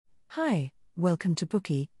Hi, welcome to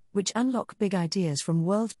Bookie, which unlock big ideas from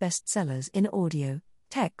world bestsellers in audio,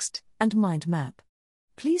 text, and mind map.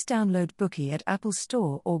 Please download Bookie at Apple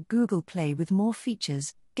Store or Google Play with more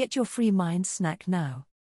features. Get your free mind snack now.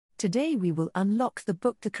 Today we will unlock the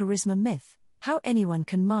book The Charisma Myth: How Anyone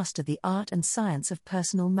Can Master the Art and Science of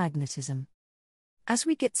Personal Magnetism. As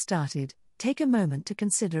we get started, take a moment to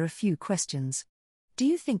consider a few questions. Do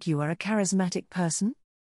you think you are a charismatic person?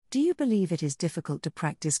 Do you believe it is difficult to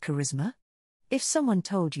practice charisma? If someone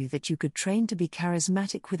told you that you could train to be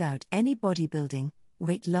charismatic without any bodybuilding,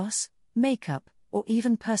 weight loss, makeup, or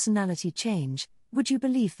even personality change, would you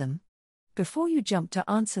believe them? Before you jump to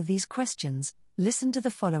answer these questions, listen to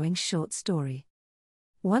the following short story.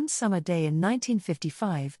 One summer day in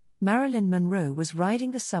 1955, Marilyn Monroe was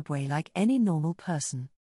riding the subway like any normal person.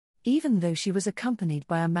 Even though she was accompanied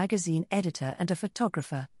by a magazine editor and a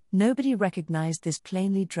photographer, nobody recognized this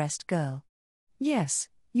plainly dressed girl. Yes,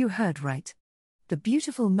 you heard right. The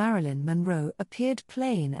beautiful Marilyn Monroe appeared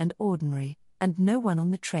plain and ordinary, and no one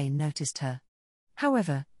on the train noticed her.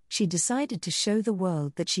 However, she decided to show the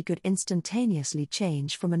world that she could instantaneously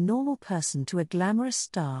change from a normal person to a glamorous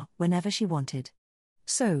star whenever she wanted.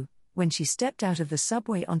 So, when she stepped out of the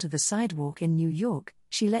subway onto the sidewalk in New York,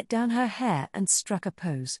 she let down her hair and struck a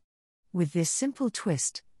pose. With this simple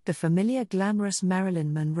twist, the familiar glamorous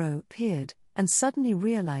Marilyn Monroe appeared, and suddenly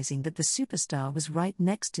realizing that the superstar was right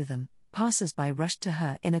next to them, passers-by rushed to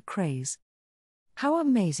her in a craze. How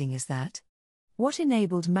amazing is that? What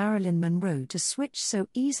enabled Marilyn Monroe to switch so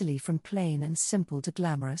easily from plain and simple to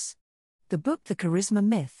glamorous? The book The Charisma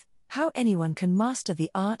Myth: How Anyone Can Master the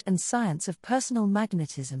Art and Science of Personal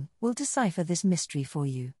Magnetism will decipher this mystery for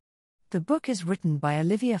you. The book is written by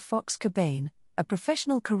Olivia Fox Cabane, a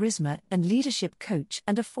professional charisma and leadership coach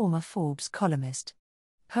and a former Forbes columnist.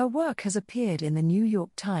 Her work has appeared in the New York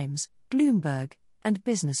Times, Bloomberg, and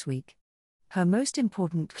Businessweek. Her most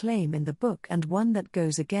important claim in the book, and one that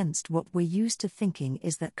goes against what we're used to thinking,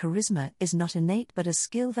 is that charisma is not innate but a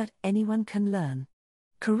skill that anyone can learn.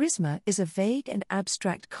 Charisma is a vague and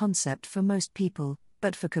abstract concept for most people,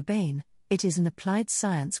 but for Cabane, it is an applied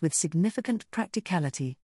science with significant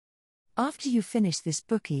practicality. After you finish this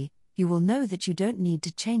bookie, you will know that you don't need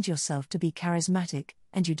to change yourself to be charismatic,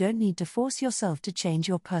 and you don't need to force yourself to change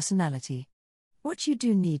your personality. What you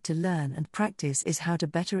do need to learn and practice is how to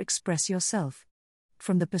better express yourself.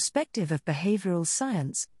 From the perspective of behavioral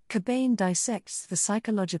science, Cabane dissects the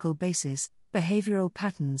psychological basis, behavioral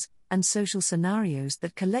patterns, and social scenarios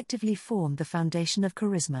that collectively form the foundation of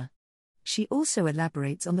charisma. She also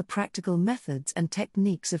elaborates on the practical methods and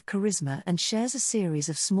techniques of charisma and shares a series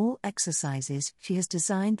of small exercises she has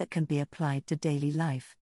designed that can be applied to daily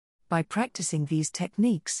life. By practicing these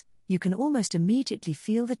techniques, you can almost immediately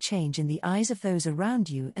feel the change in the eyes of those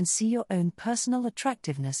around you and see your own personal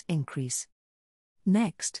attractiveness increase.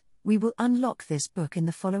 Next, we will unlock this book in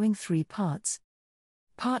the following 3 parts.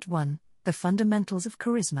 Part 1, The Fundamentals of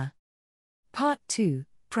Charisma. Part 2,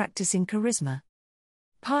 Practicing Charisma.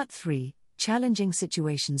 Part 3, Challenging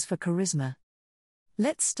Situations for Charisma.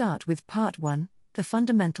 Let's start with Part 1, The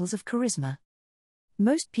Fundamentals of Charisma.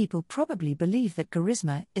 Most people probably believe that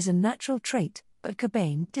charisma is a natural trait, but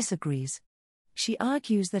Cabane disagrees. She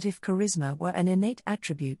argues that if charisma were an innate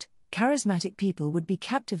attribute, charismatic people would be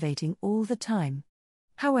captivating all the time.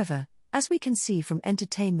 However, as we can see from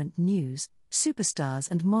entertainment news,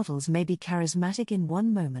 superstars and models may be charismatic in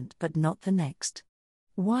one moment but not the next.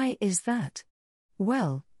 Why is that?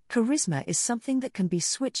 Well, charisma is something that can be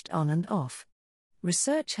switched on and off.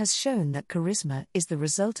 Research has shown that charisma is the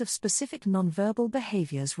result of specific nonverbal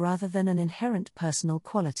behaviors rather than an inherent personal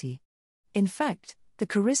quality. In fact, the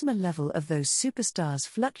charisma level of those superstars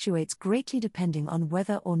fluctuates greatly depending on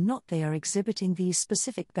whether or not they are exhibiting these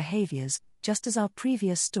specific behaviors, just as our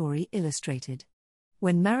previous story illustrated.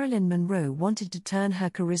 When Marilyn Monroe wanted to turn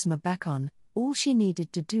her charisma back on, all she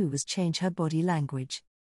needed to do was change her body language.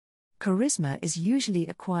 Charisma is usually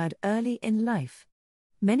acquired early in life.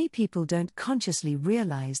 Many people don't consciously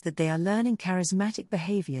realize that they are learning charismatic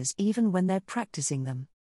behaviors even when they're practicing them.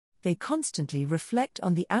 They constantly reflect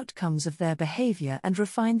on the outcomes of their behavior and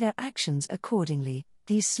refine their actions accordingly.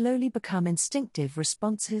 These slowly become instinctive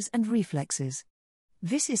responses and reflexes.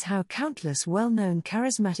 This is how countless well-known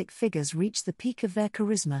charismatic figures reach the peak of their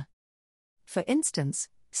charisma. For instance,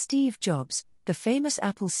 Steve Jobs, the famous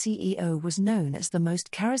Apple CEO, was known as the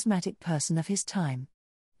most charismatic person of his time.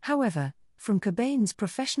 However, from Cabane's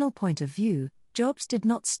professional point of view, Jobs did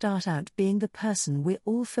not start out being the person we're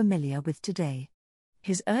all familiar with today.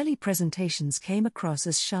 His early presentations came across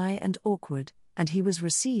as shy and awkward, and he was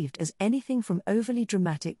received as anything from overly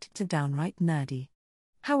dramatic to downright nerdy.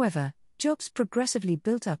 However, Jobs progressively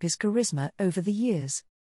built up his charisma over the years.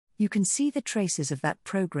 You can see the traces of that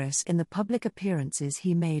progress in the public appearances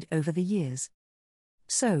he made over the years.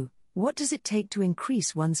 So, what does it take to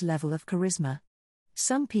increase one's level of charisma?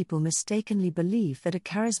 Some people mistakenly believe that a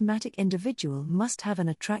charismatic individual must have an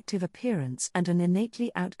attractive appearance and an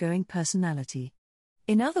innately outgoing personality.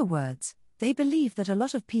 In other words, they believe that a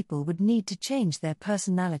lot of people would need to change their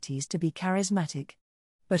personalities to be charismatic.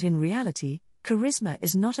 But in reality, charisma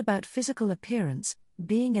is not about physical appearance,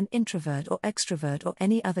 being an introvert or extrovert or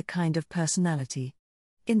any other kind of personality.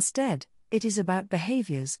 Instead, it is about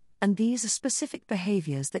behaviors, and these are specific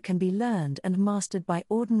behaviors that can be learned and mastered by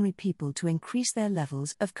ordinary people to increase their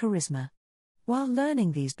levels of charisma. While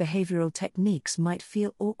learning these behavioral techniques might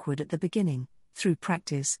feel awkward at the beginning, through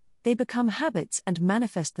practice, they become habits and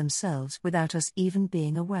manifest themselves without us even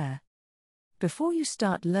being aware. Before you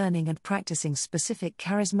start learning and practicing specific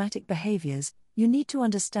charismatic behaviors, you need to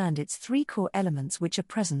understand its three core elements, which are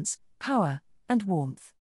presence, power, and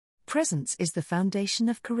warmth. Presence is the foundation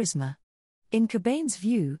of charisma. In Cabane's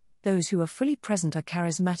view, those who are fully present are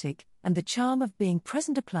charismatic, and the charm of being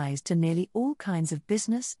present applies to nearly all kinds of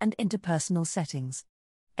business and interpersonal settings.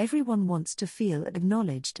 Everyone wants to feel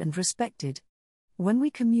acknowledged and respected. When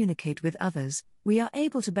we communicate with others, we are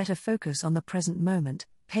able to better focus on the present moment,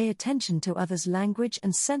 pay attention to others' language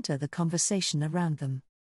and center the conversation around them.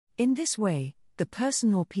 In this way, the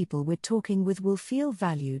person or people we're talking with will feel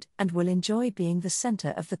valued and will enjoy being the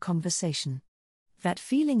center of the conversation. That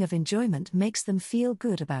feeling of enjoyment makes them feel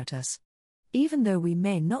good about us. Even though we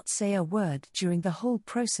may not say a word during the whole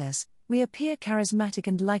process, we appear charismatic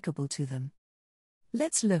and likable to them.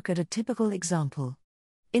 Let's look at a typical example.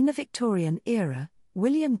 In the Victorian era,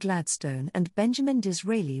 William Gladstone and Benjamin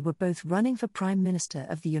Disraeli were both running for Prime Minister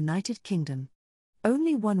of the United Kingdom.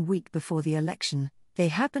 Only 1 week before the election, they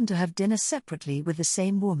happened to have dinner separately with the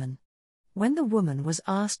same woman. When the woman was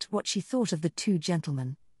asked what she thought of the two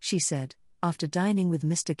gentlemen, she said, "After dining with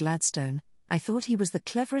Mr. Gladstone, I thought he was the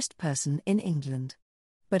cleverest person in England.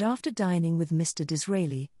 But after dining with Mr.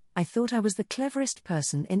 Disraeli, I thought I was the cleverest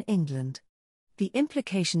person in England." The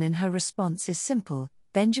implication in her response is simple.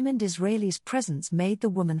 Benjamin Disraeli's presence made the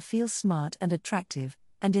woman feel smart and attractive,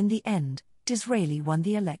 and in the end, Disraeli won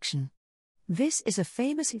the election. This is a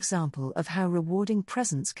famous example of how rewarding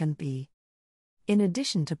presence can be. In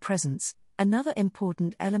addition to presence, another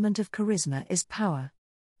important element of charisma is power.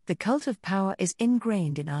 The cult of power is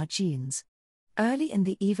ingrained in our genes. Early in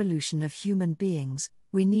the evolution of human beings,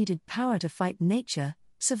 we needed power to fight nature,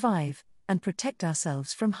 survive, and protect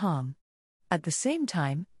ourselves from harm. At the same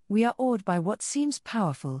time, we are awed by what seems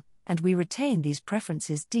powerful, and we retain these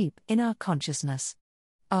preferences deep in our consciousness.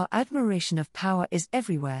 Our admiration of power is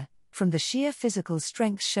everywhere, from the sheer physical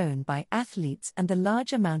strength shown by athletes and the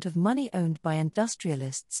large amount of money owned by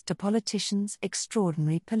industrialists to politicians'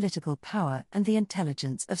 extraordinary political power and the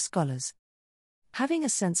intelligence of scholars. Having a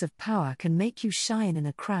sense of power can make you shine in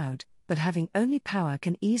a crowd, but having only power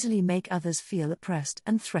can easily make others feel oppressed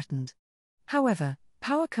and threatened. However,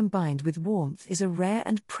 power combined with warmth is a rare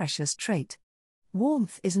and precious trait.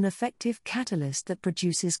 Warmth is an effective catalyst that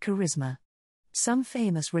produces charisma. Some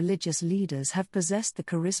famous religious leaders have possessed the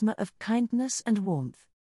charisma of kindness and warmth.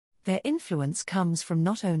 Their influence comes from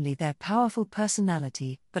not only their powerful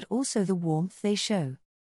personality but also the warmth they show.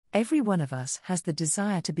 Every one of us has the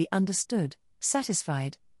desire to be understood,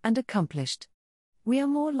 satisfied, and accomplished. We are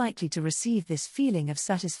more likely to receive this feeling of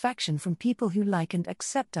satisfaction from people who like and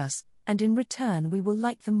accept us, and in return we will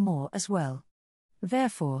like them more as well.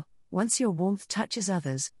 Therefore, once your warmth touches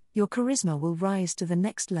others, your charisma will rise to the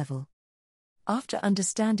next level. After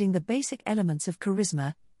understanding the basic elements of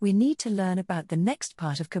charisma, we need to learn about the next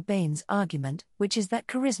part of Cabane's argument, which is that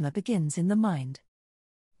charisma begins in the mind.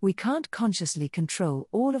 We can't consciously control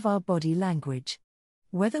all of our body language.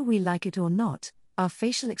 Whether we like it or not, our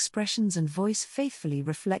facial expressions and voice faithfully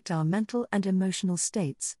reflect our mental and emotional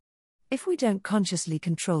states. If we don't consciously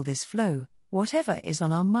control this flow, whatever is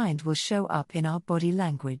on our mind will show up in our body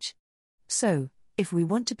language. So, if we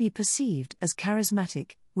want to be perceived as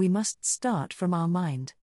charismatic, we must start from our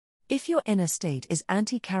mind. If your inner state is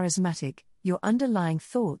anti-charismatic, your underlying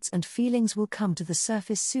thoughts and feelings will come to the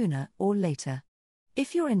surface sooner or later.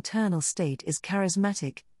 If your internal state is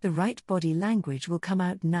charismatic, the right body language will come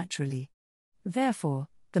out naturally. Therefore,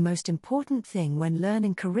 the most important thing when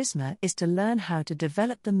learning charisma is to learn how to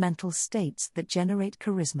develop the mental states that generate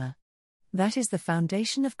charisma. That is the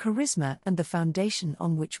foundation of charisma and the foundation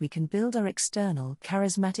on which we can build our external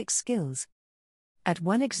charismatic skills. At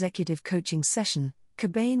one executive coaching session,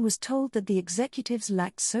 Cabane was told that the executives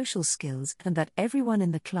lacked social skills and that everyone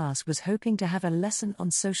in the class was hoping to have a lesson on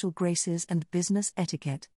social graces and business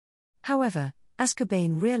etiquette. However, as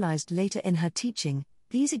Cabane realized later in her teaching,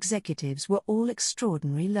 these executives were all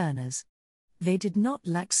extraordinary learners. They did not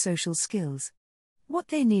lack social skills. What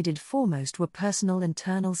they needed foremost were personal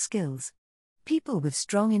internal skills. People with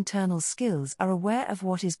strong internal skills are aware of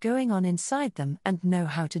what is going on inside them and know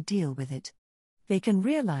how to deal with it. They can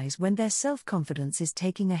realize when their self-confidence is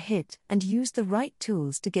taking a hit and use the right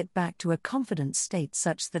tools to get back to a confident state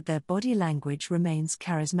such that their body language remains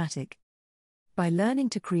charismatic. By learning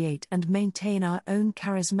to create and maintain our own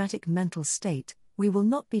charismatic mental state, we will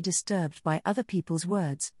not be disturbed by other people's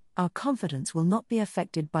words, our confidence will not be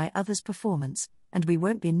affected by others' performance, and we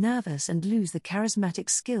won't be nervous and lose the charismatic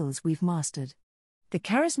skills we've mastered. The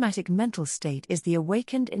charismatic mental state is the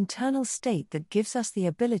awakened internal state that gives us the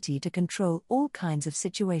ability to control all kinds of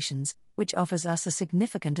situations, which offers us a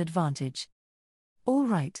significant advantage. All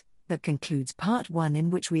right, that concludes part 1, in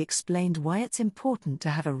which we explained why it's important to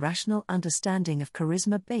have a rational understanding of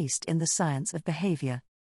charisma based in the science of behavior.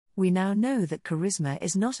 We now know that charisma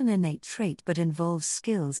is not an innate trait but involves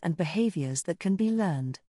skills and behaviors that can be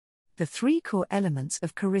learned. The 3 core elements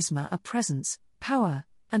of charisma are presence, power,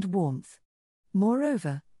 and warmth.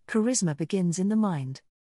 Moreover, charisma begins in the mind.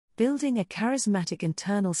 Building a charismatic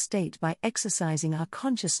internal state by exercising our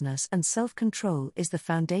consciousness and self-control is the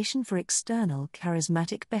foundation for external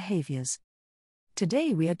charismatic behaviors.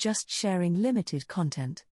 Today we are just sharing limited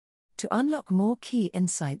content. To unlock more key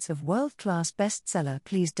insights of world-class bestseller,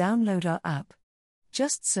 please download our app.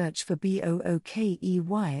 Just search for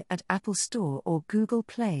BOOKEY at Apple Store or Google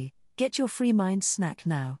Play. Get your free mind snack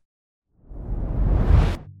now.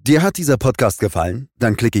 Dir hat dieser Podcast gefallen?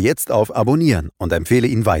 Dann klicke jetzt auf Abonnieren und empfehle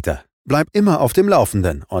ihn weiter. Bleib immer auf dem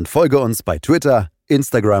Laufenden und folge uns bei Twitter,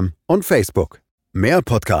 Instagram und Facebook. Mehr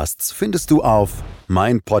Podcasts findest du auf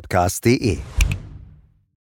meinpodcast.de.